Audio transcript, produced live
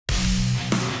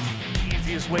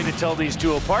obvious way to tell these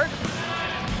two apart.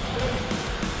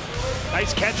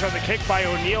 Nice catch on the kick by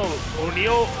O'Neill.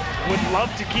 O'Neill would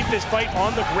love to keep this fight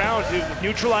on the ground to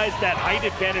neutralize that height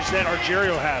advantage that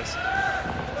Argyriou has.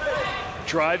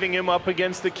 Driving him up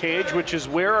against the cage, which is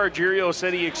where Argyriou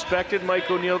said he expected Mike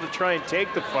O'Neill to try and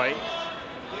take the fight.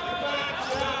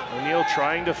 O'Neill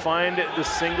trying to find the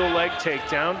single leg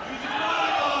takedown.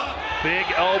 Big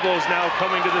elbows now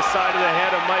coming to the side of the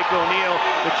head of Mike O'Neill.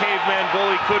 The caveman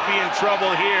bully could be in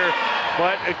trouble here,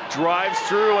 but it drives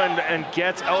through and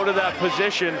gets out of that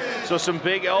position. So some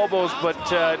big elbows, but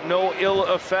no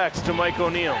ill effects to Mike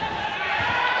O'Neill.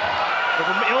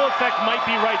 The ill effect might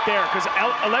be right there, because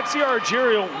Alexi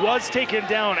Argyriou was taken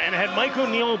down, and had Mike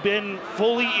O'Neill been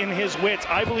fully in his wits,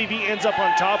 I believe he ends up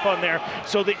on top on there.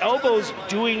 So the elbows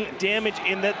doing damage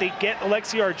in that they get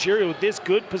Alexi Argyriou this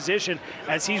good position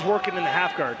as he's working in the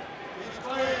half guard.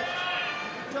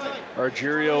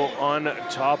 Argyriou on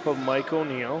top of Mike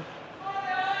O'Neill,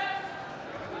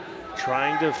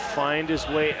 trying to find his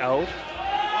way out.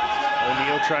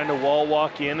 O'Neill trying to wall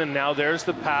walk in, and now there's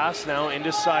the pass, now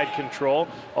into side control.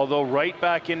 Although right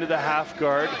back into the half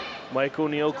guard, Mike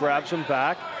O'Neill grabs him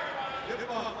back.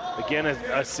 Again,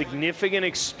 a significant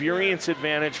experience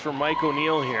advantage for Mike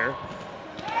O'Neill here.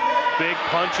 Big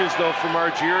punches though from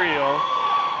Argyriou.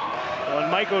 When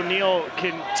Mike O'Neill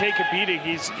can take a beating,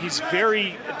 he's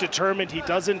very determined. He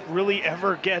doesn't really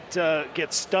ever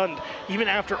get stunned. Even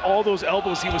after all those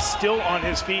elbows, he was still on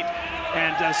his feet.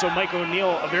 And so Mike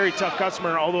O'Neill, a very tough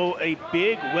customer, although a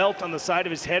big welt on the side of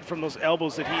his head from those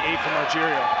elbows that he ate from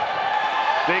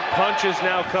Argyriou. Big punches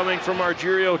now coming from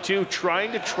Argyriou too,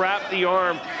 trying to trap the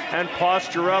arm and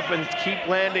posture up and keep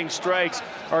landing strikes.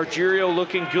 Argyriou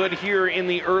looking good here in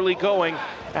the early going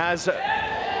as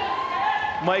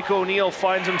Mike O'Neill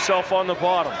finds himself on the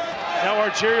bottom. Now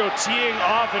Argyriou teeing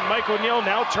off, and Mike O'Neill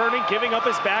now turning, giving up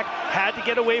his back, had to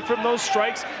get away from those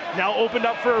strikes, now opened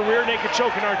up for a rear naked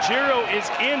choke, and Argyriou is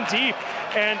in deep,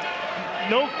 and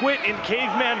no quit in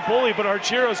caveman bully, but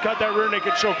Argyriou's got that rear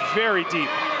naked choke very deep.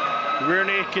 Rear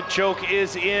naked choke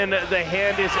is in, the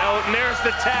hand is out, and there's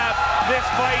the tap. This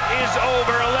fight is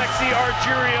over. Alexi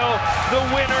Argyriou, the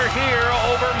winner here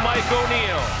over Mike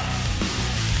O'Neill.